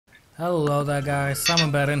Hello there guys, Simon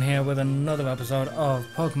Burton here with another episode of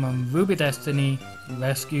Pokemon Ruby Destiny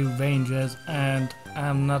Rescue Rangers, and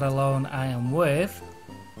I'm not alone, I am with...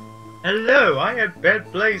 Hello, I am Ben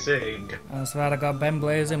Blazing. That's right, I got Ben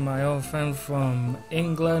Blazing, my old friend from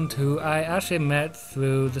England, who I actually met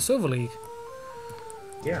through the Silver League.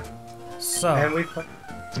 Yeah. So... And we've had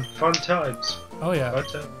some fun times. Oh yeah,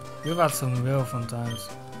 we've had some real fun times.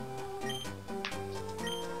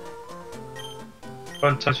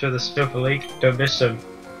 Fun times for the Silver League, don't miss them.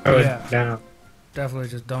 Oh Yeah. Now. Definitely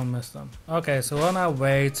just don't miss them. Okay, so we're on our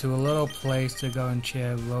way to a little place to go and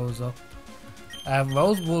cheer Rose up.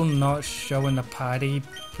 Rose will not show in the party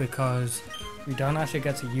because we don't actually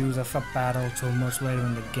get to use her for battle till much later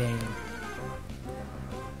in the game.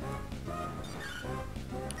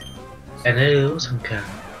 And it was some kind.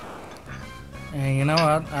 And you know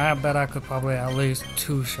what? I bet I could probably at least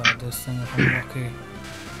two-shot this thing if I'm lucky.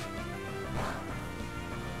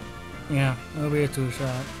 Yeah, it'll be a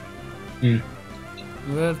two-shot.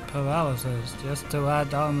 With paralysis, just to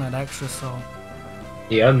add on that extra salt.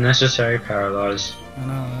 The unnecessary paralyze. I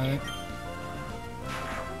know, right?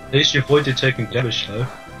 At least you avoided taking damage though.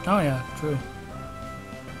 Oh yeah, true.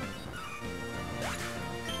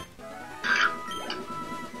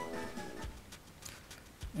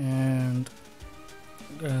 And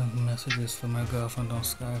messages from my girlfriend on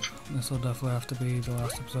Skype. This will definitely have to be the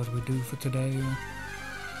last episode we do for today.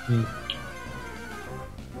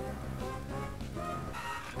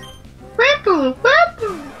 Ripple,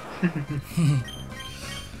 ripple.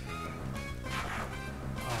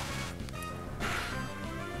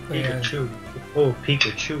 Pikachu. Oh,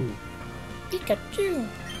 Pikachu. Pikachu!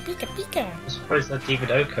 Pika Pika! I'm surprised that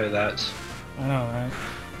even Oko that. I know, right?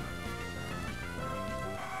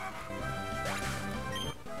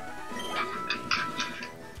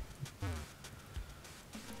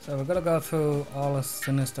 So we're gonna go through all the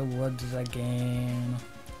Sinister Woods again.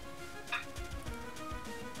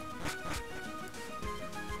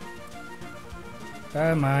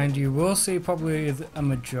 Bear in mind, you will see probably a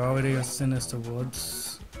majority of Sinister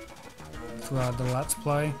Woods throughout the Let's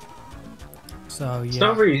Play. So yeah. It's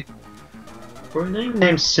not really... For a name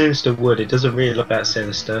named Sinister Wood, it doesn't really look that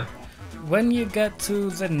sinister. When you get to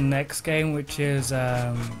the next game, which is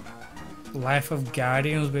Life of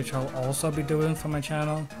Guardians, which I'll also be doing for my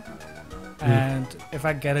channel, and if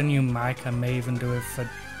I get a new mic, I may even do it for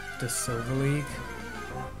the Silver League.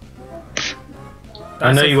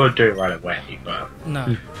 I know you won't do it right away, but...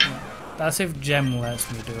 No, that's if Gem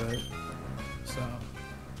lets me do it. So,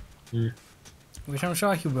 which I'm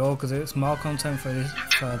sure he will, because it's more content for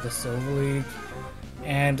the Silver League,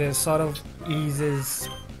 and it sort of eases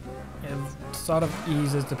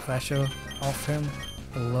the pressure off him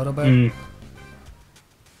a little bit.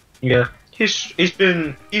 Yeah, he's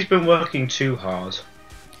been working too hard.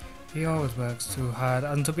 He always works too hard,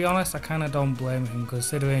 and to be honest, I kind of don't blame him,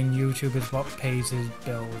 considering YouTube is what pays his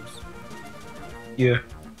bills. Yeah.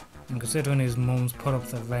 And considering his mum's put up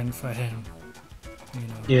the rent for him, you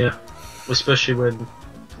know. Yeah, especially when,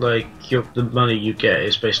 like, the money you get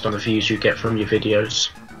is based on the views you get from your videos.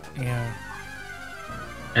 Yeah.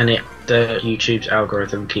 And the YouTube's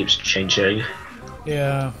algorithm keeps changing.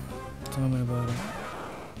 Yeah. Tell me about it.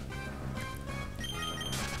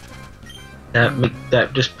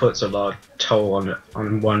 That just puts a lot of toll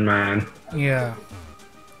on one man. Yeah.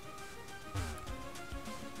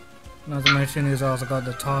 Not to mention he's also got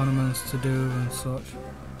the tournaments to do and such.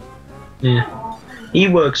 Yeah. He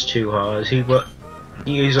works too hard. He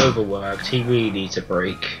is overworked. He really needs a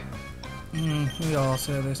break. We all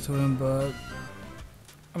say this to him, but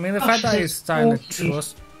I mean the fact that he's starting to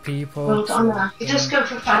trust people. Well done, man. You just go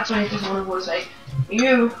for 520 because one of was like,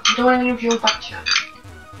 you don't any of your back chat.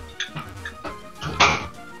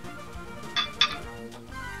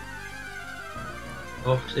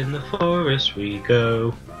 Off in the forest we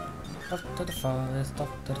go. Off to the forest, off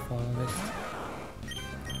to the forest.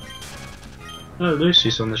 Oh,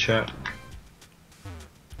 Lucy's on the chat.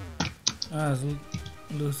 Ah, it's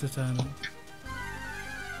Lucy Turner.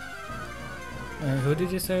 Who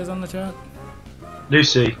did you say is on the chat?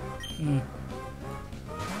 Lucy.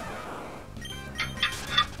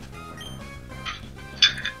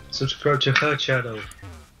 Subscribe to her channel.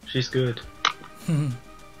 She's good.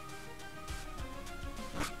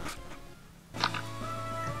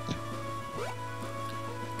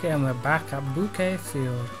 Okay, and we're back at Bouquet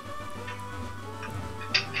Field.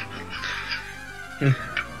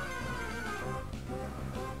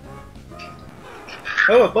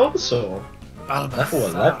 Oh, a Bulbasaur! Bulbasaur. Level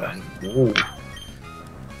 11. Ooh.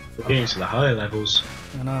 We're getting to the higher levels.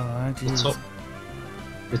 I know, right? Jeez.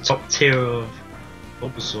 The top tier of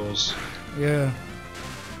Bulbasaurs. Yeah.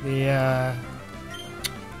 The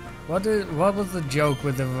what was the joke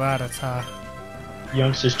with the Rattata?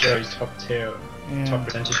 Youngsters Joe's top tier, Yeah. top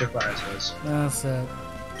percentage of Rattatas. That's it.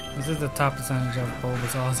 This is the top percentage of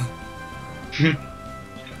Bulbasaurs.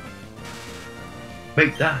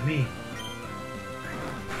 Make that me.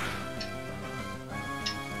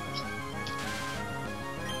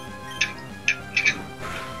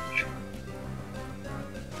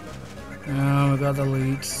 Oh, we got the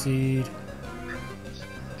leech seed.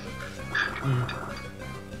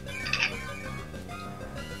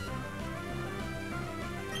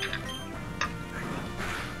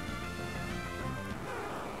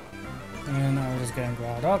 And now we're just getting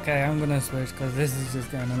growled. Okay, I'm gonna switch because this is just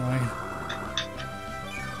getting annoying.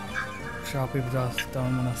 Sure, people just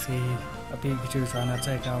don't want to see a Pikachu trying to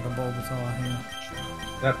take out a Bulbasaur here.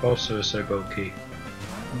 That Bulbasaur is so bulky.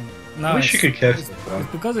 No, I wish you could catch it's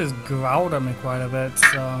it. because it's growled at me quite a bit,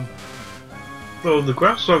 so... Well, the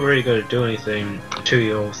grass not really going to do anything to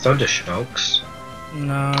your Thunder Shocks.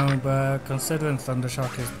 No, but considering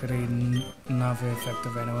Thundershock is pretty not very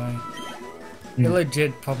effective anyway. It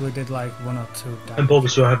legit probably did like 1 or 2 damage. And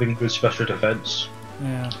Bulbasaur having good special defense.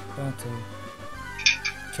 Yeah, that too.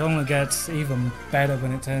 Which only gets even better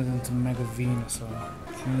when it turns into Mega Venusaur.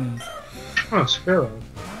 Jeez. Oh, Squirrel.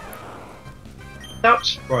 That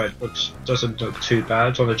sprite doesn't look too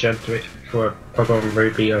bad on a Gen 3 for a Pokemon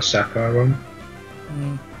Ruby or Sapphire one.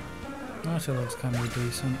 Actually looks kind of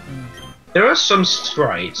decent. There are some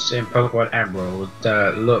sprites in Pokemon Emerald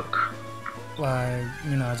that look Like,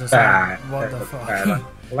 you know, just bad. like, what They the look fuck? bad. Like,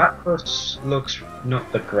 Lapras looks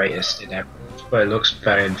not the greatest in Emerald, but it looks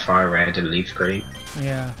better in Fire Red and Leaf Green.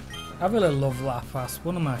 Yeah. I really love Lapras,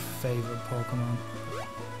 one of my favourite Pokemon.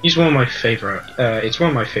 He's one of my favorite. It's one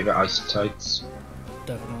of my favorite Isotites.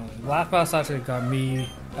 Definitely. Lapras actually got me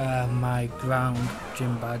my ground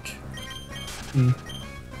gym badge.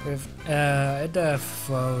 With it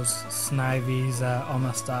throws Snivy's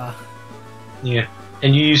Omastar. Yeah,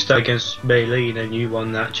 and you used that against Maylene, and you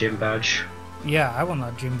won that gym badge. Yeah, I won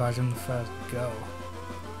that gym badge in the first go.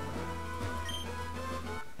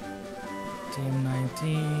 Team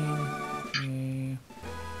 19. Yeah.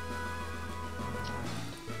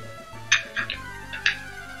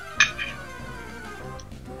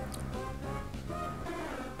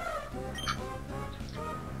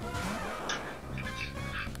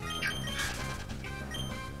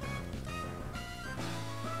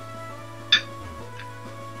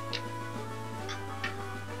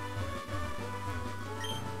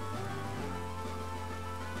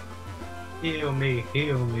 Heal me,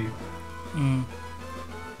 heal me.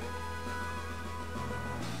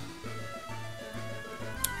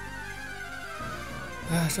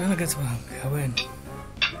 Trying to get to where I'm going.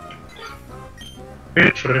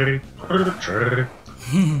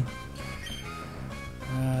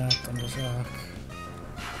 Thundershock.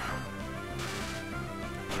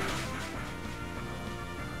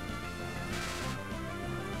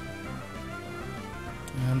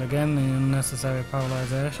 And again, the unnecessary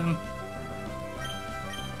paralyzation.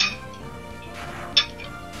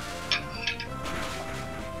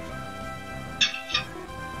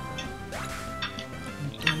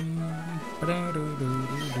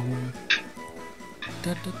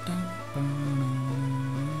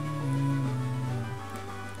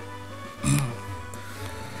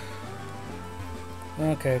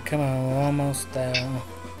 Okay, come on, we're almost there.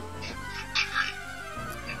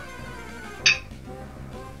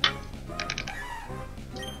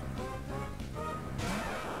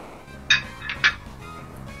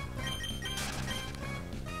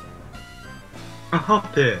 A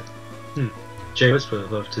Hoppip! James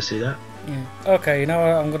would love to see that. Yeah. Okay, you know what?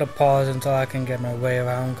 I'm gonna pause until I can get my way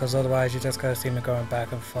around, because otherwise you're just gonna see me going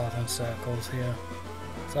back and forth in circles here.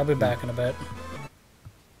 So I'll be back in a bit.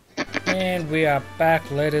 And we are back,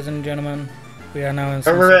 ladies and gentlemen. We are now in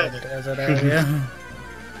some sort of desert area.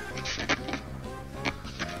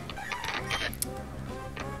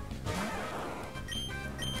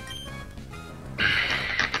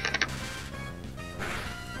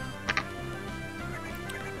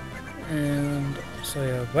 And so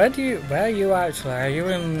yeah, where are you actually? Are you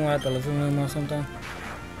in like the living room or something?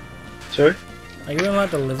 Sorry? Are you in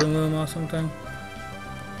like the living room or something?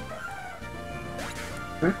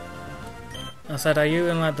 I said, are you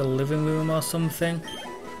in like the living room or something?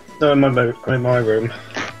 No, I'm in my room.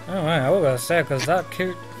 Oh right, I was gonna say, because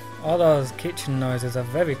all those kitchen noises are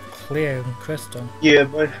very clear and crystal. Yeah,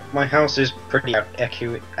 my house is pretty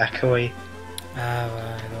echoey. Ah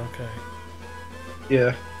right, okay.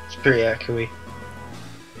 Yeah, it's pretty echoey.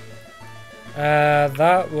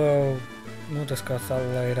 We'll discuss that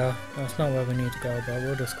later. That's not where we need to go, but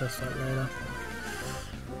we'll discuss that later.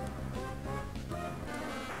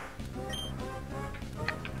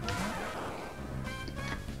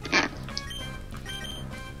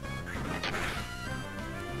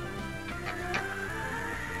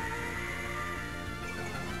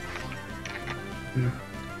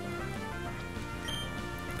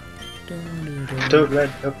 Don't let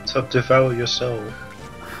up top devour your soul.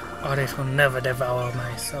 Oh, this will never devour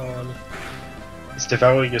my soul. It's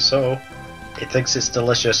devouring your soul. It thinks it's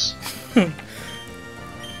delicious. But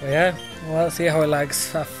yeah, well, let's see how it likes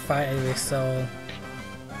fighting with soul.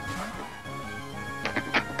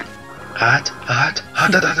 Hot.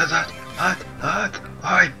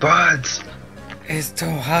 Oh, it burns. It's too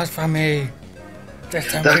hard for me.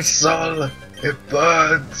 That soul, it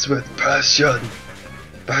burns with passion.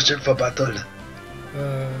 Passion for battle.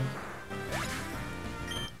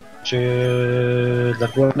 Should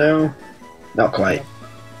level up now? Not quite.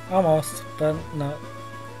 Almost, but not.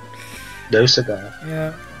 No cigar.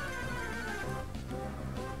 Yeah.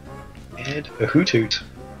 And a hoot hoot.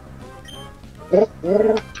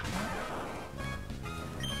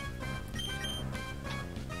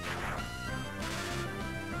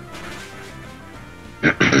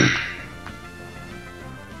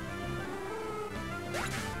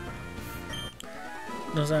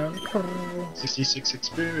 Does that 66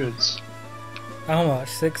 experience. how much?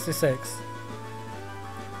 66.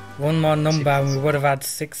 One more number and we would have had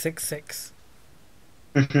 666.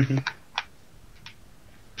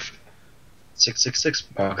 666,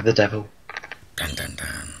 mark of the devil. Dun dun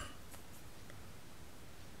dun.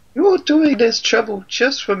 You're doing this trouble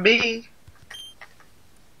just for me.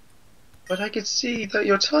 But I can see that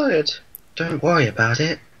you're tired. Don't worry about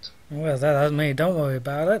it. Well, that's me. Don't worry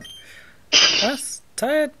about it. That's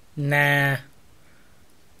tired? Nah.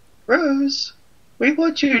 Rose, we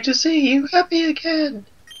want you to see you happy again.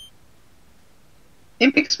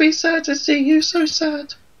 It makes me sad to see you so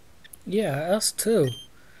sad. Yeah, us too.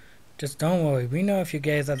 Just don't worry. We know if you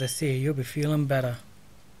gaze at the sea, you'll be feeling better.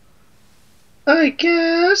 I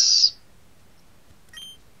guess.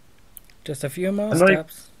 Just a few more I'm not-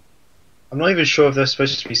 steps. I'm not even sure if they're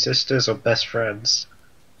supposed to be sisters or best friends.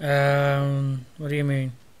 What do you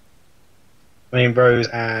mean? I mean, Rose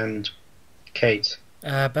and Kate.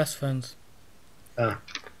 Best friends. Ah.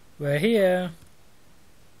 We're here.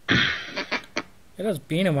 It has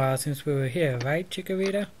been a while since we were here, right,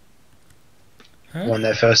 Chikorita? Huh? On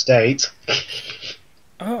their first date.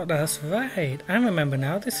 Oh, that's right. I remember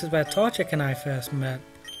now. This is where Torchic and I first met.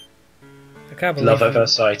 I can't believe Love at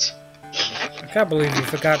first sight. I can't believe you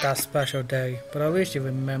forgot that special day, but at least you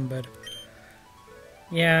remembered.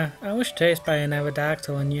 Yeah, I was chased by an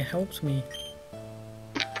Aerodactyl and you helped me.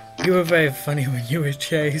 You were very funny when you were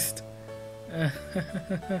chased.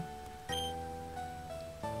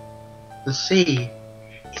 The sea,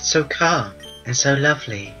 it's so calm and so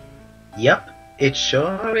lovely. Yup, it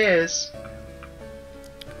sure is.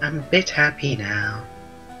 I'm a bit happy now.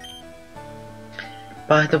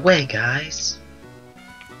 By the way, guys.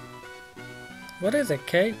 What is it,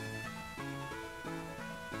 Kate?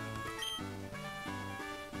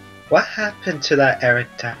 What happened to that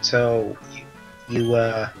Aerodactyl you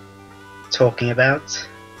were talking about?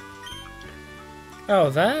 Oh,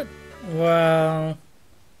 that? Well,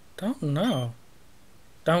 don't know.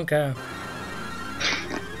 Don't go.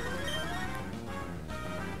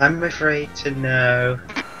 I'm afraid to know.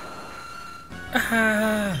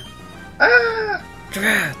 Ah! Ah!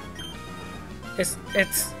 Drat! It's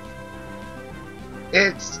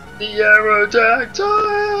The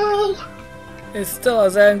Aerodactyl! It's still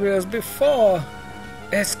as angry as before.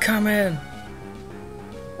 It's coming.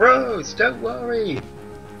 Rose, don't worry.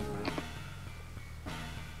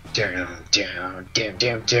 Down, down, down,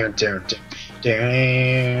 down, down, down,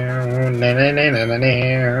 down, na na na na na na,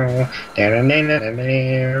 down, na na na na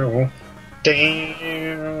na,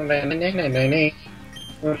 down, na na na na na na,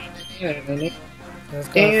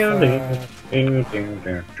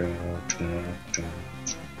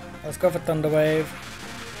 Let's go for Thunder Wave.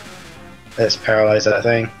 Let's paralyze that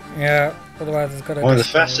thing. Yeah, otherwise it's gonna One of the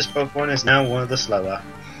destroy. fastest Pokemon is now one of the slower.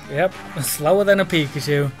 Yep, slower than a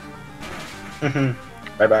Pikachu.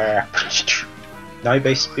 Bye bye. 9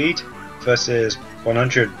 base speed versus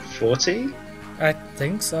 140? I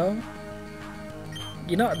think so.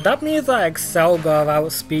 You know, that means that Excelgar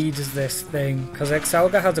outspeeds this thing, because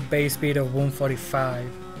Excelgar has a base speed of 145.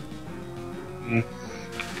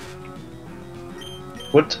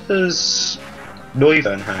 What does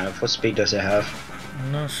Noivern have? What speed does it have?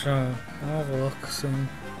 I'm not sure. I'll have a look soon.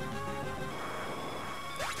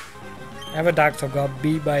 Aerodactyl got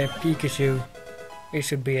beat by a Pikachu. It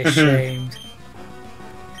should be ashamed.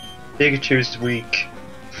 Pikachu's weak.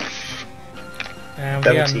 And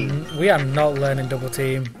Double team. we are not learning double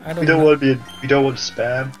team. We don't want to be. We don't want to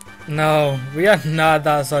spam. No, we are not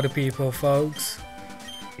that sort of people, folks.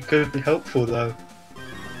 It could be helpful though.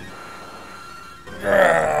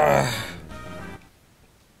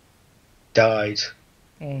 died.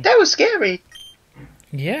 Mm. That was scary.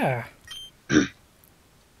 Yeah.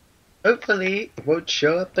 Hopefully, it won't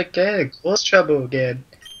show up again and cause trouble again.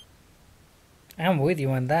 I'm with you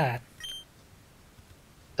on that.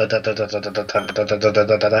 Da da da da da da da da da da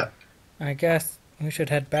da da da. I guess we should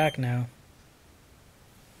head back now.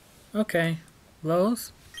 Okay.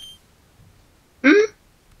 Rose? Hmm?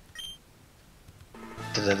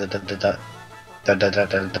 Da da da da da da. Da da da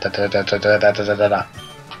da da da da da da da da da da.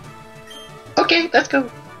 Okay, let's go,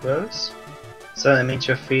 Rose. So that means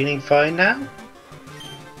you're feeling fine now?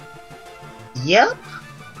 Yep.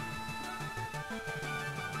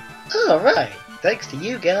 Alright, thanks to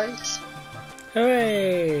you guys.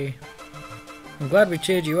 Hooray! I'm glad we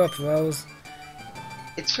cheered you up, Rose.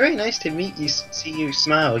 It's very nice to meet you, see you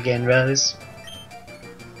smile again, Rose.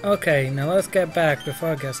 Okay, now let's get back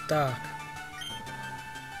before it gets dark.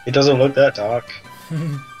 It doesn't look that dark.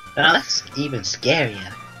 Now that's even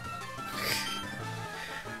scarier.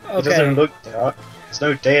 It doesn't Okay. look dark. There's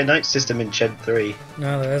no day and night system in Gen 3.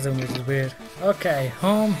 No, there isn't, which is weird. Okay,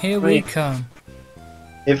 home, here we Wait. come.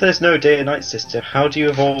 If there's no day and night system, how do you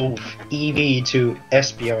evolve Eevee to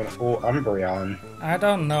Espeon or Umbreon? I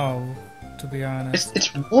don't know, to be honest. It's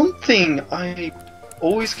one thing that's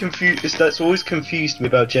always confused me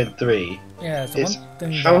about Gen 3. Yeah, it's It's one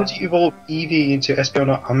thing how that- do you evolve Eevee into Espeon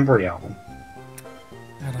or Umbreon?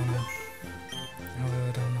 I don't know. I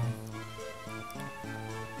really don't know.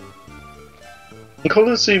 In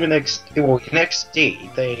Colosseum in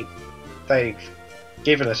XD, they've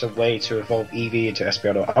given us a way to evolve Eevee into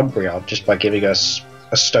Espeon or Umbreon just by giving us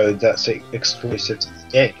a stone that's exclusive to the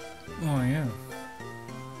game. Oh, yeah.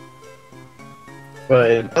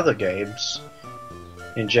 But in other games,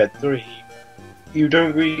 in Gen 3, you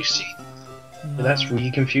don't really see. And that's No.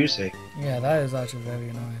 really confusing. Yeah, that is actually very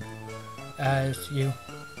annoying. As you.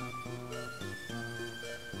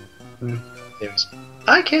 There's.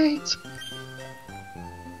 Hi, Kate!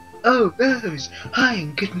 Oh, Rose! Hi,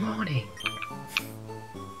 and good morning!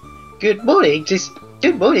 Good morning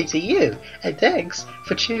to you, and thanks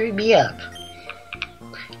for cheering me up.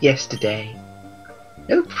 Yesterday.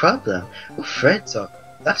 No problem.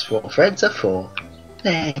 That's what friends are for.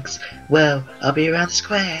 Thanks. Well, I'll be around the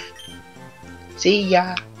square. See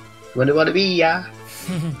ya. Wanna be ya?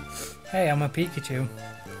 Hey, I'm a Pikachu.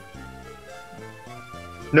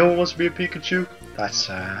 No one wants to be a Pikachu? That's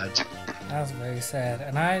sad. That's very sad.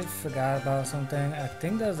 And I forgot about something. I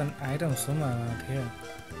think there's an item somewhere around here.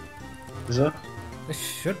 Is that? It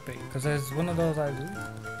should be, because there's one of those I do.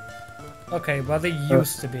 Okay, well there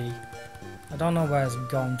used to be. I don't know where it's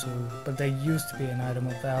gone to, but there used to be an item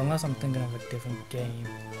up there, unless I'm thinking of a different game.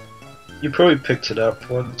 You probably picked it up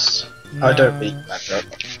once. I don't No. really remember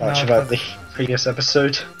much No, about the 'cause- previous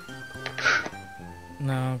episode.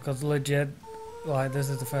 No, because legit, like this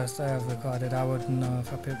is the first day I've recorded, I wouldn't know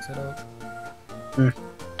if I picked it up.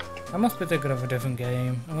 I must be thinking of a different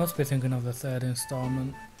game. I must be thinking of the third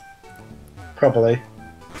installment. Probably.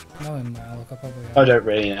 Knowing my look, I probably I am. don't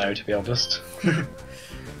really know, to be honest.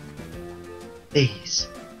 Please,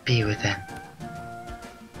 be with them.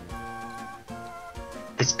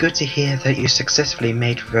 It's good to hear that you successfully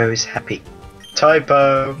made Rose happy.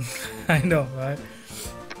 Typo! I know, right?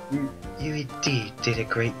 You indeed did a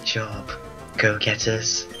great job,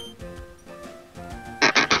 go-getters.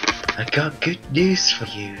 I got good news for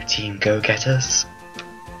you, Team Go-Getters.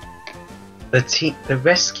 The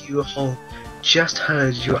rescue hall just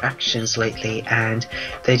heard your actions lately, and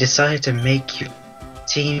they decided to make your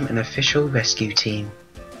team an official rescue team.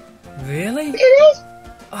 Really? Really?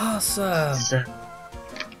 Awesome! So,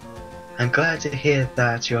 I'm glad to hear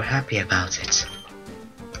that you're happy about it.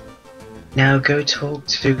 Now go talk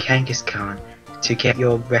to Kangaskhan to get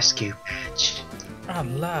your rescue badge. At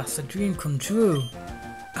last, a dream come true.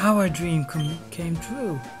 Our dream came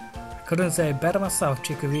true. I couldn't say it better myself,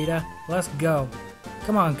 Chikorita. Let's go.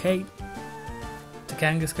 Come on, Kate. To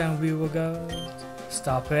Kangaskhan we will go.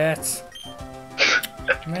 Stop it.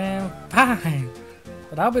 Man, fine.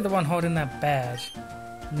 But I'll be the one holding that badge.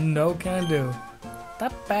 No can do.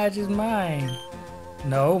 That badge is mine.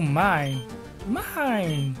 No, mine.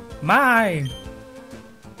 Mine. Mine.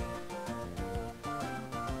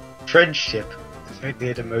 Friendship. A very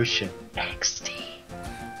weird emotion. XD.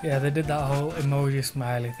 Yeah, they did that whole emoji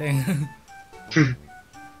smiley thing.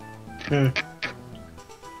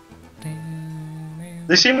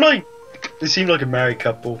 They seem like a married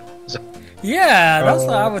couple. Yeah, that's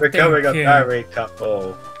what I would think. Becoming a married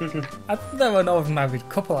couple. I think they were an old married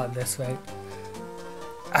couple at this rate.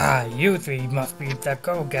 Ah, you three must be the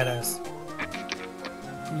go-getters.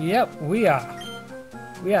 Yep, we are.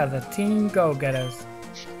 We are the Team Go-Getters.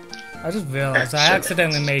 I just realised I Excellent.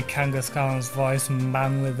 accidentally made Kangaskhan's voice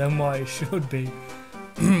manlier than what it should be.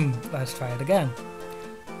 Let's try it again.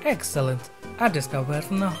 Excellent. I just got word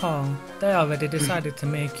from the hall. They already decided to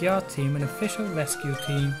make your team an official rescue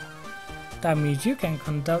team. That means you can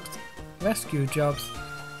conduct rescue jobs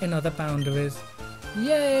in other boundaries.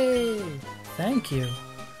 Yay! Thank you.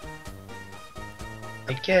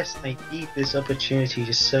 I guess I need this opportunity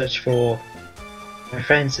to search for my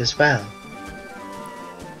friends as well.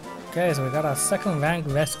 Okay, so we got our second rank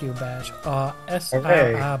rescue badge, or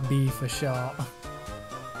Hooray. SRRB for short.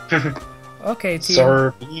 Okay, team.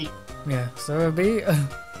 Sorry. Yeah, SRRB.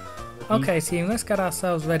 Okay, team, let's get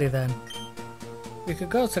ourselves ready then. We could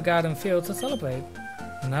go to Garden Field to celebrate.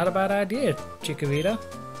 Not a bad idea, Chikorita.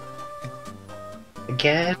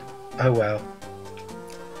 Again? Oh well.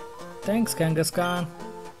 Thanks, Kangaskhan.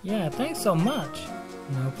 Yeah, thanks so much.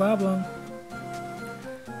 No problem.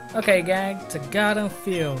 Okay, gang, to Garden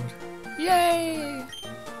Field. Yay!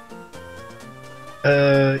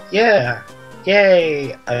 Yeah.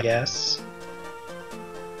 Yay, I guess.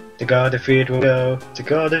 To Garden Field we'll go. To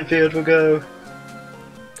Garden Field we'll go.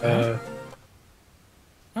 Oh,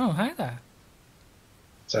 hi there.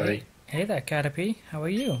 Sorry. Hey there, Caterpie. How are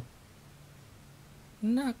you?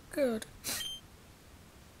 Not good.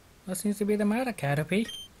 What seems to be the matter, Caterpie?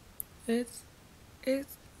 It's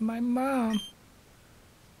my mom.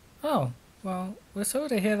 Oh, well, we're sorry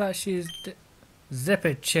to hear that she's Zip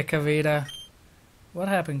it, Chikorita. What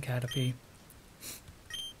happened, Caterpie?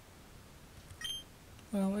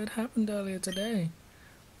 Well, it happened earlier today.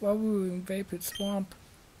 While we were in Vapid Swamp,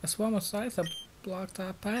 a swarm of scythe blocked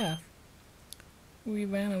our path. We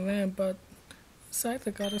ran and ran, but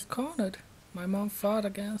Scythe got us cornered. My mom fought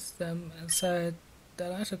against them and said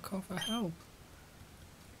that I should call for help.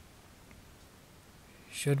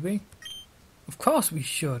 Should we? Of course we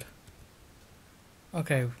should.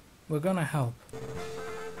 Okay, we're gonna help.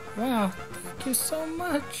 Wow, thank you so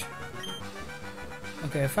much.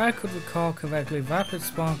 Okay, if I could recall correctly, Vapid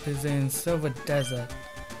Swamp is in Silver Desert.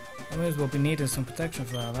 That means we'll be needing some protection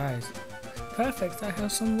for our eyes. Perfect, I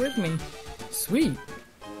have some with me. Sweet.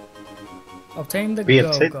 Obtain the We go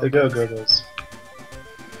have hit the go-goggles.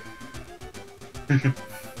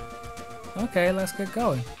 Okay, let's get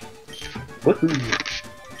going. Woohoo!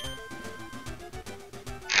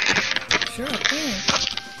 Sure thing.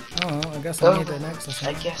 Oh, I guess I need an exercise.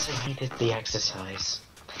 I guess I needed the exercise.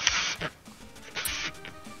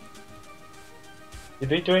 You've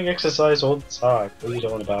been doing exercise all the time. What are you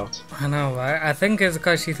talking about? I know, right? I think it's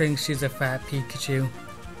because she thinks she's a fat Pikachu.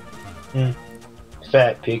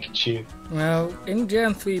 Fat Pikachu. Well, in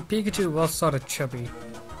Gen 3, Pikachu was sort of chubby.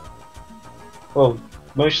 Well,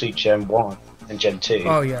 mostly Gen 1 and Gen 2.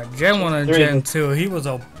 Oh yeah, Gen 1 and 3. Gen 2, he was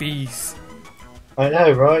obese. I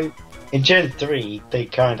know, right? In Gen 3, they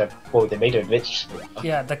kind of, well, they made him rich.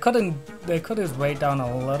 Yeah, they cut his weight down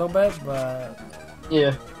a little bit, but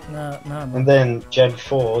Yeah. no. And then Gen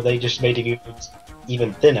 4, they just made him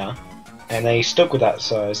even thinner, and they stuck with that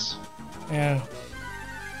size. Yeah.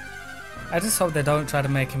 I just hope they don't try to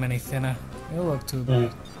make him any thinner. He'll look too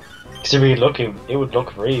bad. Because it would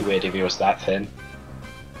look really weird if he was that thin.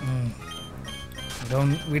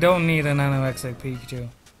 We don't need an anorexic Pikachu.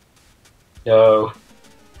 No.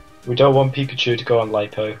 We don't want Pikachu to go on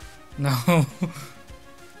lipo. No.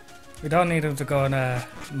 We don't need him to go on a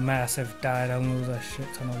massive diet and lose a shit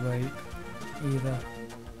ton of weight either.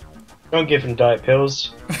 Don't give him diet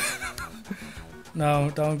pills. No,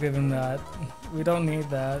 don't give him that. We don't need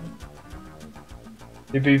that.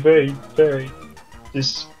 It'd be very,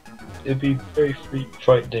 it'd be very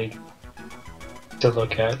frightening to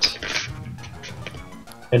look at.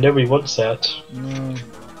 And nobody wants that. No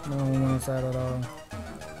one wants that at all.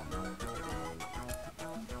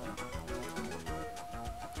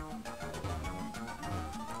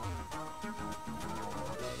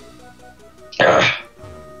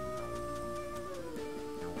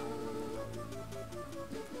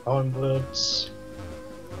 Onwards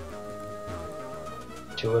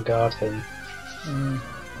to a garden.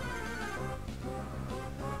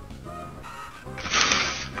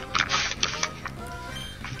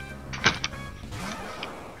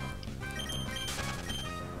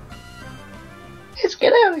 Let's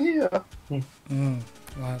get out of here.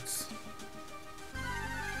 Lots.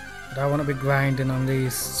 But I want to be grinding on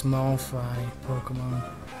these small fry Pokemon.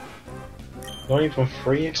 Not even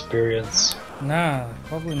free experience. Nah,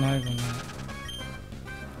 probably not even that.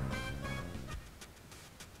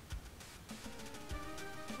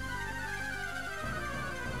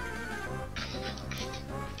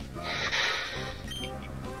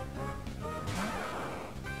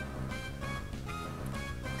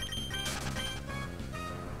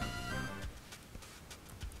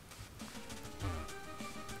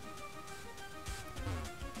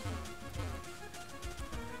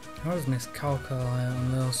 I always miscalculate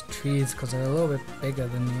on those trees because they're a little bit bigger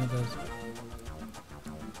than the others.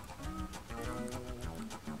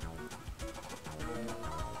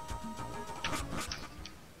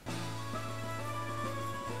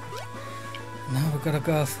 Now we've got to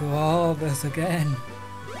go through all this again.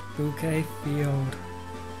 Bouquet Field.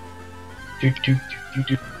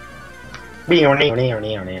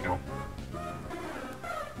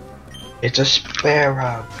 It's a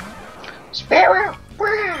sparrow. Sparrow.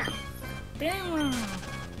 Damn.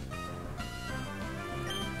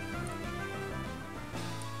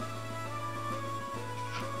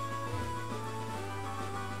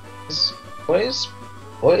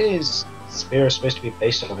 What is Sparrow supposed to be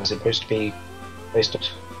based on? Is it supposed to be based on?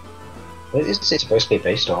 What is it supposed to be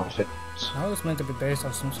based on? I was meant to be based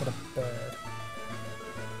off some sort of bird.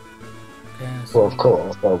 Okay, so Well, of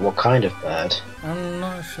course. Well, what kind of bird? I'm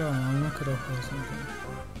not sure. I'll look it up or something.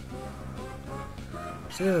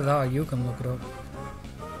 It's either that or you can look it up.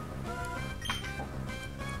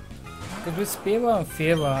 Because with Spearow and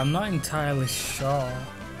Fearow, I'm not entirely sure.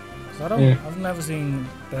 'Cause I've never seen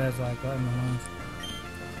birds like that in my life.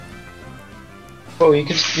 Well, you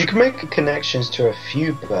can make connections to a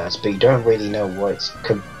few birds, but you don't really know what it's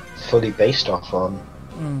fully based off on.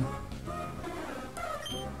 Mm.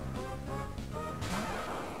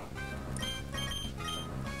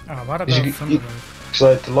 Oh, what about Thunderbird?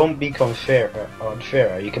 So the long beak on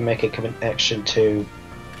Pharaoh, you can make a connection to.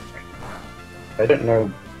 I don't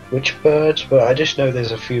know which birds, but I just know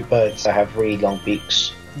there's a few birds that have really long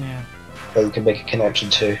beaks Yeah. that you can make a connection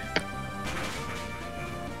to.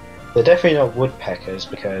 They're definitely not woodpeckers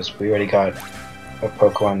because we already got a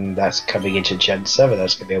Pokemon that's coming into Gen 7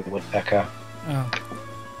 that's going to be a woodpecker. Oh.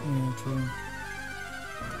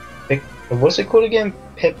 Yeah, true. What's it called again?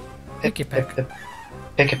 Pikipek.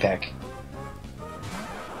 Pikipek.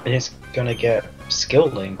 And it's going to get Skill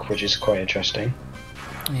Link, which is quite interesting.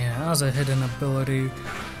 Yeah, as a hidden ability.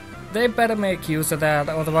 They better make use of that,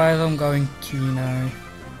 otherwise I'm going Kino.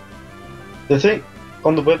 The thing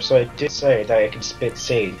on the website did say that it can spit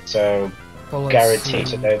seed, so Bullet guaranteed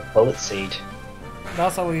to Seed. know Bullet Seed.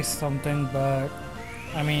 That's at least something, but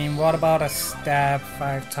I mean, what about a stab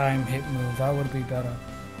 5-time hit move? That would be better.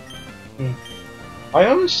 I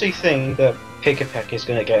honestly think that Pikipek is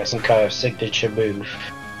going to get some kind of signature move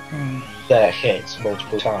that hits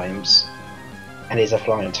multiple times, and is a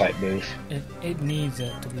flying type move. It needs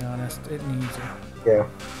it, to be honest. It needs it. Yeah.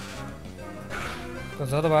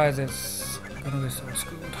 Because otherwise it's gonna be so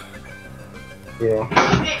screwed. Yeah.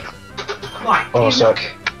 Right. Oh, suck.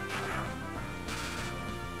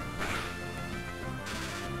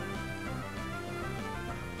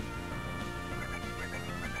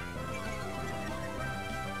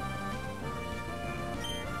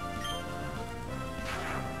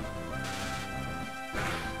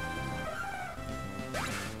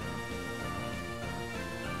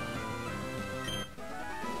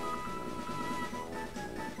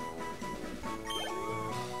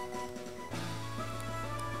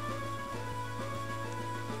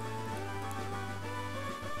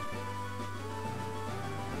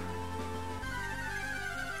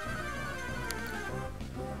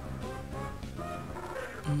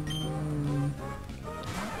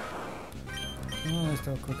 Oh, let's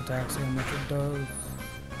do a quick attack, see how much it does.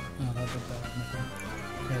 Oh, that did bad, nothing.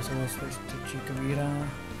 Okay, so we'll switch to Chikorita.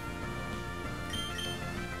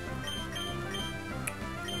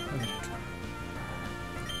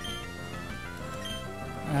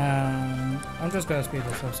 I'm just gonna speed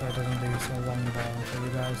this up so it doesn't be so long for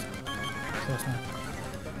you guys. So it's not.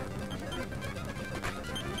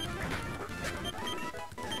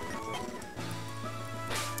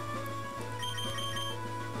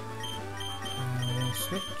 We'll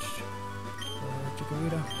switch to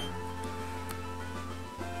Chikorita.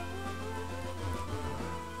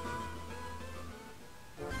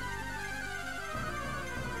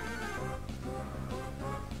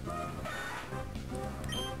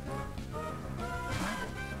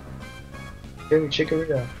 Yo,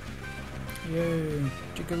 Chikorita. Yay,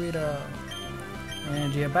 Chikorita.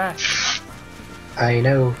 And you're back. I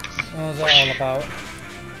know. What was that all about?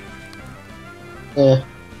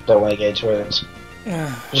 Don't want to get into it.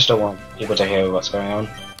 Yeah, I just don't want people to hear what's going on.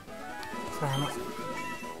 fair enough.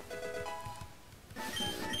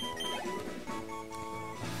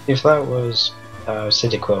 If that was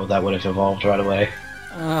Cyndaquil, that would have evolved right away.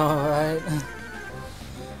 Alright.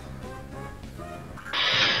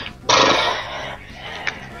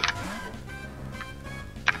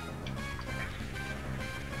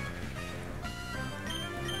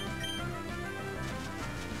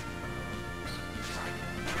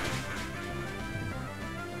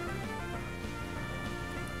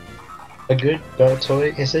 A good battle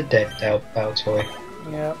toy is a decked out battle toy.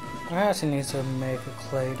 Yep. I actually need to make a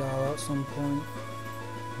clay doll at some point.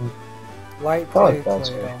 Light I clay like battle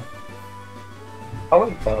clay toy. doll. I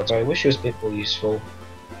like battle toy. I wish it was a bit more useful.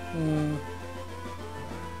 Hmm.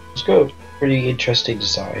 It's got a pretty interesting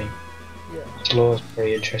design. Yeah. Its lore is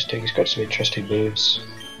very interesting. It's got some interesting moves.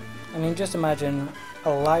 I mean, just imagine a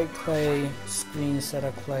light clay screen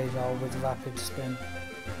setter clay doll with rapid spin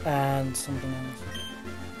and something else.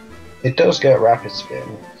 It does get rapid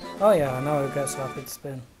spin. Oh yeah, I know it gets rapid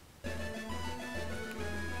spin.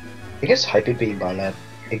 It gets hyper beam by level.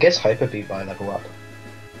 It gets hyper beam by level up.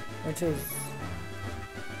 Which is...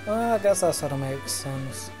 well, I guess that sort of makes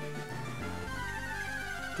sense.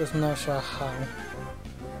 Just not sure how.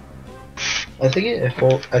 I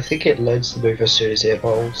think it learns the move as soon as it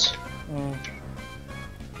evolves. Mm.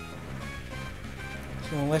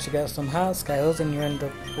 So unless you get some heart scales and you end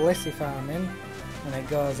up blissy farming, and it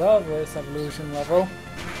goes over its evolution level,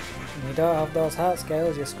 and you don't have those heart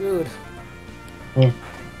scales, you're screwed. Hmm.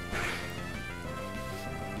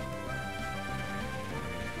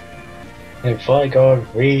 And Flygon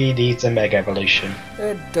really needs a Mega Evolution.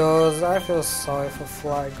 It does. I feel sorry for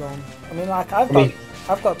Flygon. I mean, like I've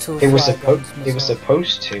got two It was Flygons it was myself.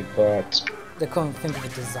 supposed to, but They couldn't think of a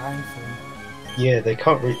design for them. yeah, they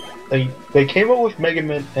can't. They came up with Mega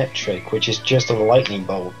Metric, which is just a lightning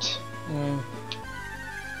bolt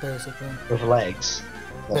Basically. with legs,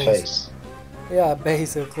 on the Basi- face. Yeah,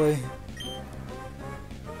 basically.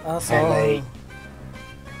 That's And all. they-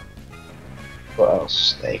 What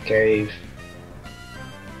else? They gave.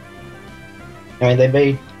 I mean, they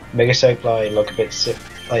made Mega Supply look a bit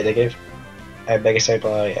like they gave Mega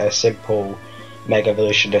Supply a simple Mega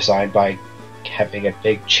Evolution design by having a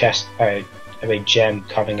big chest, a big gem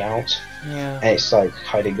coming out, Yeah. and it's like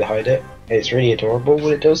hiding behind it. It's really adorable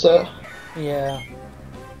when it does that. Yeah.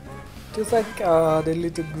 Just like the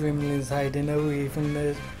little gremlins hiding away from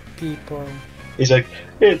the people. He's like,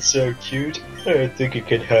 it's so cute. I don't think it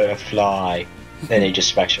could hurt a fly. Then he just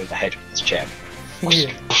smacks you in the head with his gem.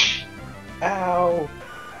 Yeah. Ow!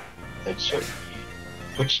 That's so.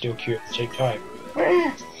 But still cute at the same time.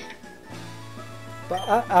 But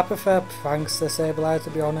I prefer Prankster Sableye, to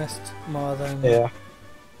be honest, more than Yeah.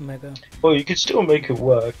 Mega. Well, you could still make it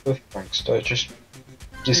work with Prankster. Just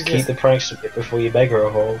You keep just- the Prankster bit before you Mega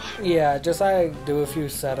Evolve. Yeah, just like do a few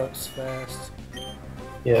setups first.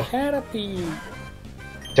 Yeah. Therapy!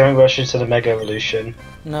 Don't rush into the Mega Evolution.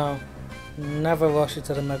 No. Never rush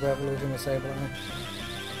into the Mega Evolution with Sableye.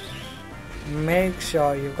 Make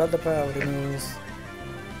sure you've got the priority moves.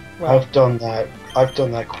 Well, I've done that. I've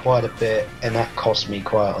done that quite a bit, and that cost me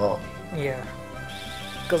quite a lot. yeah.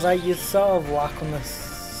 Because like, you sort of lack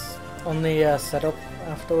on the setup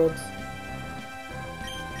afterwards.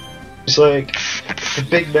 It's like the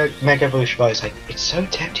big Mega Evolution guy is like, it's so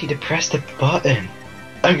tempting to press the button.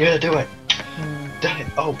 I'm gonna do it. Dang it!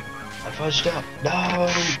 Oh, I fudged up. No,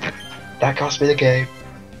 that cost me the game.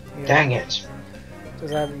 Yeah. Dang it! Cause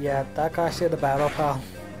that cost you the battle, pal.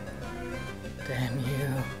 Damn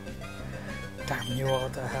you. Damn you all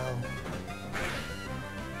to hell.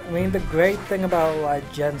 I mean, the great thing about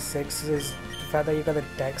like Gen 6 is the fact that you got a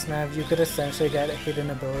Dex Nav. You could essentially get a hidden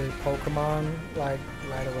ability Pokemon like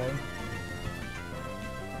right away.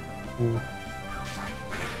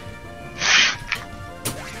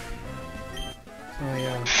 Oh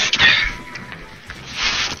yeah.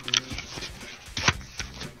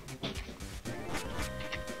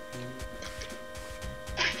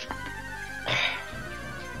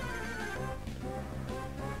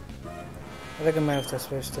 I think I might have to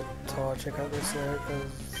switch to Torchic at this rate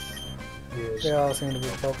because they all seem to be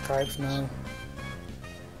bug types now.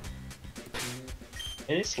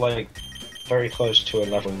 It's like very close to a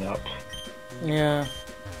leveling up. Yeah.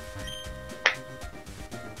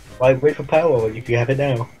 Why wait for power if you have it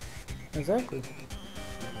now? Exactly.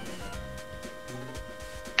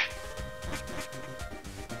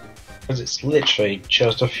 Because it's literally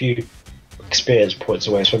just a few experience points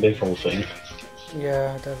away from evolving.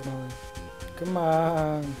 Yeah, definitely. Come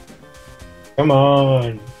on. Come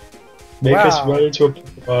on! Make us Wow. run into a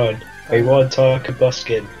Pokemon. We want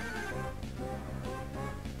Tarkabuskin.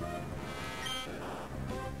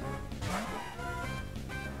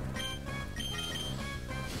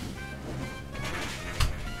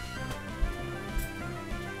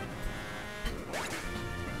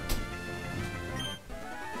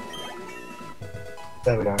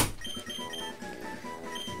 There we go.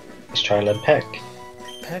 Let's try and learn Peck.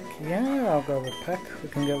 Peck? Yeah, I'll go with Peck. We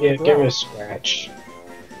can go Yeah, with give her Growl. a scratch.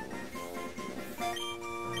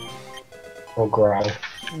 Or growl.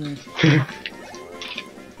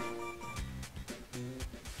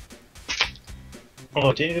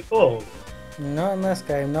 Oh, did you fall? Not in this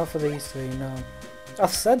game, not for these three, no. I've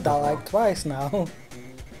said that like twice now.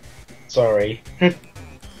 Sorry.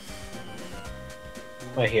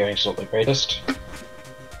 My hearing's not the greatest.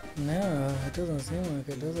 No, it doesn't seem like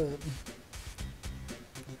it, does it?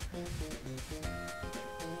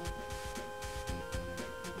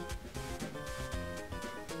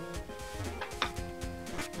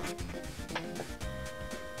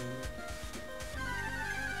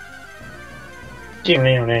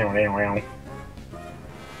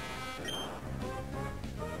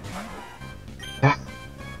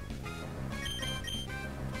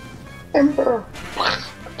 Ember.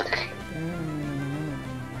 Mm.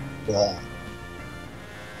 Blah.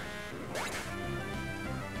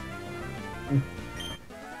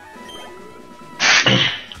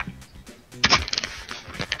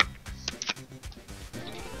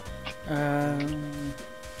 Oh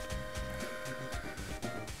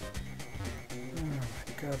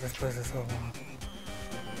my god, this place is so long.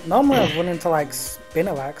 Normally I've run into like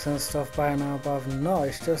spinnerax and stuff by now, but I've not.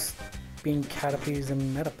 It's just been caterpies and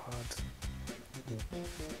metapods.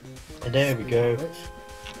 And there we go. Which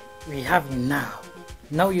we have you now.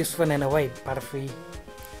 No use running away, butterfree.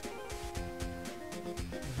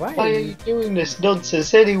 Why are you doing this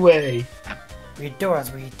nonsense anyway? We do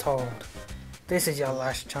as we told. This is your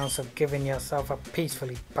last chance of giving yourself up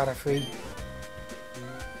peacefully, butterfree.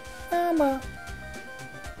 Mama.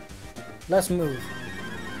 Let's move.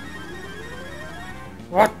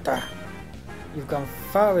 What the? You've gone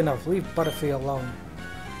far enough. Leave Butterfree alone.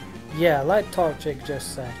 Yeah, like Torchic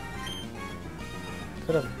just said.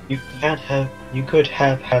 You could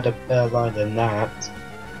have had a better line than that.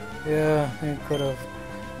 Yeah, you could have.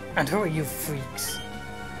 And who are you freaks?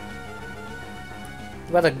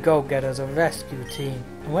 We're the go-getters, a rescue team,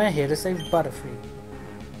 and we're here to save Butterfree.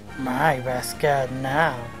 My rescue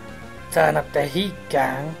now. Turn up the heat,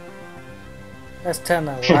 gang. Let's turn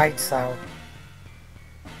the lights out.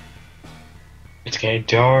 It's getting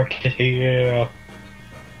dark here.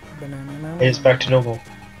 It's back to normal.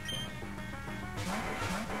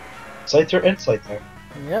 Scythe and Scythe.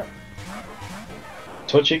 Yep.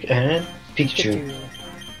 Torchic and Pikachu.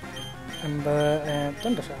 Ember and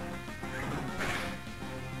Thundershock.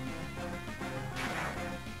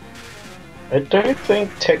 I don't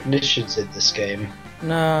think Technician's in this game.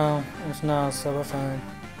 No, it's not, so we're fine.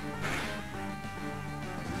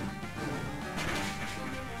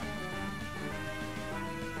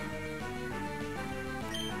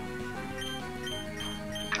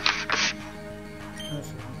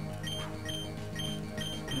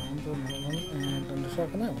 And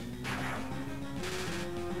Thundershock now.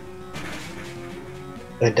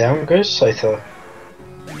 And down goes Scyther.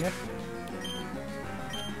 Yep.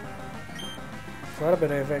 Quite a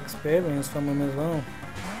bit of experience from him as well.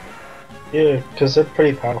 Yeah, because they're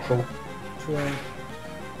pretty powerful. True.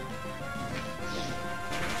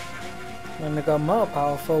 And they got more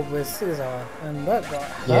powerful with Scissor, and that got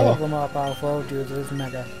hell of a more powerful due to his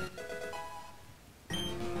Mega.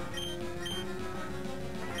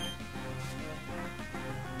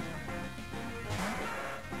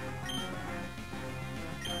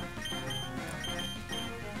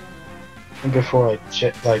 And before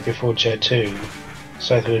Gen 2,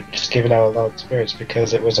 Scyther was just giving out a lot of experience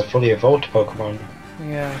because it was a fully evolved Pokemon.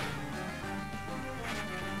 Yeah.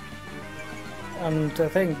 And I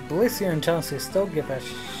think Blissey and Chansey still give a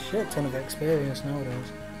shit ton of experience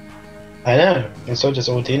nowadays. I know, and so does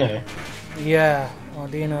Ordino. Yeah,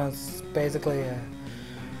 Ordino's basically a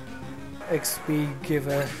XP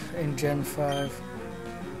giver in Gen 5.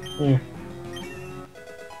 Hmm.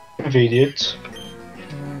 Convenient.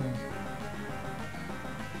 Mm.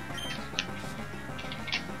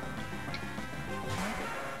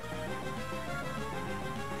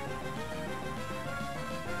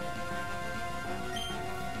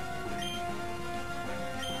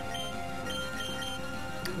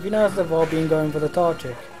 Have you noticed they've all been going for the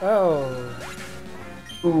Torchic? Oh,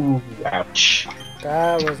 Ooh, ouch.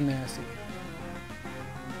 that was nasty.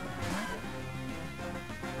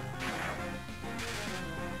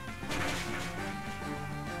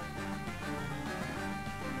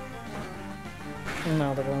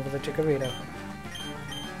 Now they're going for the Chikorita.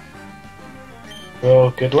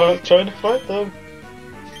 Well, good luck trying to fight them.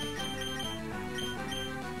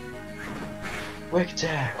 Wicked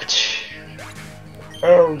out.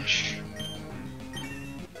 Ouch.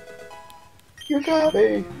 You got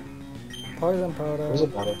me. Poison powder. What was it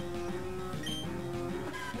about it?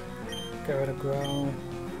 Get rid of Growl.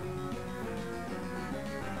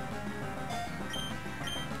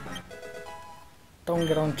 Don't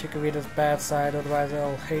get on Chikorita's bad side, otherwise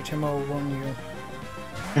it'll HMO1 you.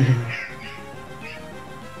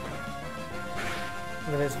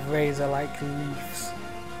 with its razor-like leaves.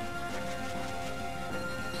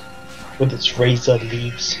 With its razor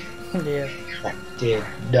leaves. Yeah. That did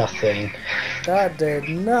nothing. That did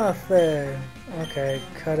nothing. Okay,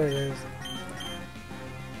 cut it is.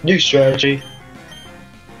 New strategy.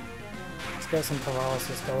 Let's get some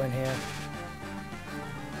paralysis going here.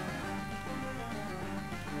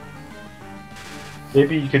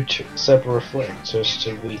 Maybe you could set a reflect just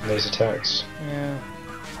to weaken those attacks. Yeah.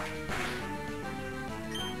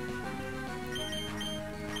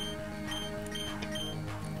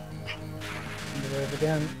 Do it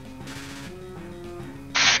again.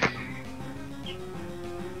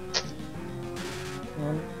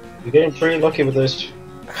 You're getting pretty lucky with those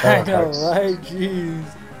I power know, attacks. right?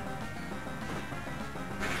 Jeez.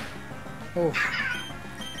 Oh.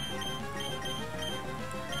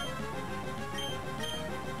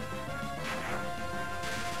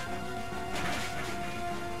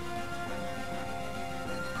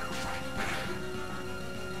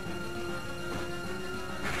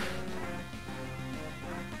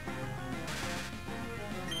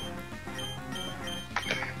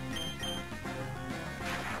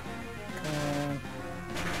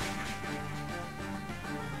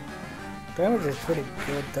 Damage is pretty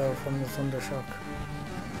good though from the Thundershock.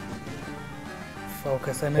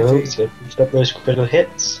 Focus Oh, energy. so boost up those critical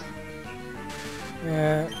hits.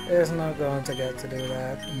 Yeah, it's not going to get to do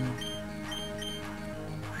that.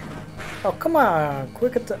 Oh, come on!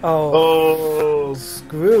 Quick attack. Oh, Oh,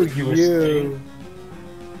 screw you were you!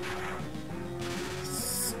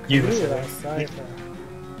 You were Screw that saying. Scythe.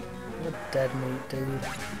 You're dead meat, dude.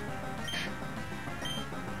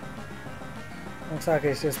 Looks like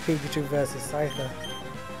it's just Pikachu versus Scythe.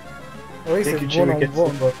 At least it's Pikachu one on gets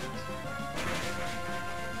one. the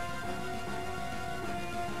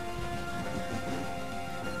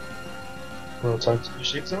well, time to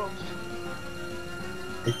push it off.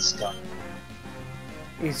 It's done.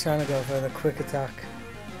 He's trying to go for the quick attack.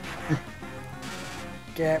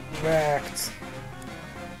 Get wrecked.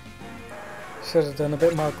 Should have done a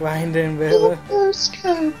bit more grinding, really. Oh,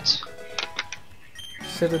 scout.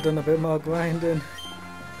 Should have done a bit more grinding.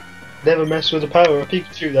 Never mess with the power of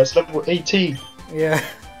Pikachu, that's level 18. Yeah.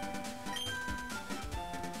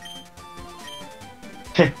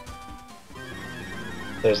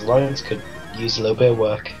 Those lions could use a little bit of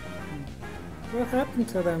work. What happened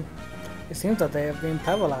to them? It seems that they have been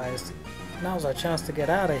paralyzed. Now's our chance to get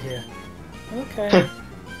out of here. Okay.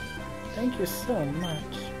 Thank you so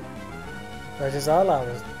much. That is all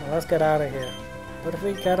ours. Now let's get out of here.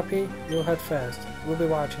 Butterfree, Caterpie, you'll head first. We'll be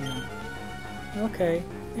watching them. Okay,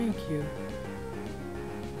 thank you.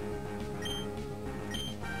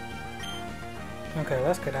 Okay,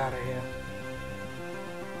 let's get out of here.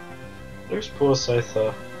 There's poor Scythe.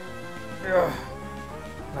 Ugh.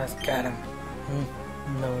 Let's get him.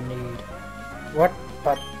 No need. What?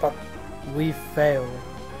 But we failed.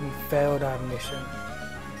 We failed our mission.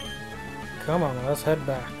 Come on, let's head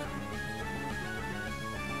back.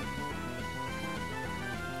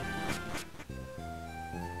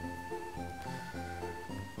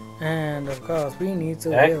 And of course, we need to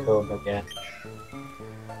heal. Echo again.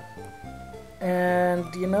 And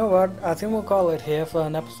you know what? I think we'll call it here for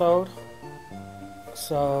an episode.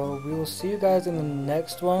 So we will see you guys in the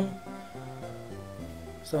next one.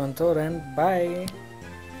 So until then, bye.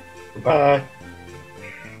 Bye.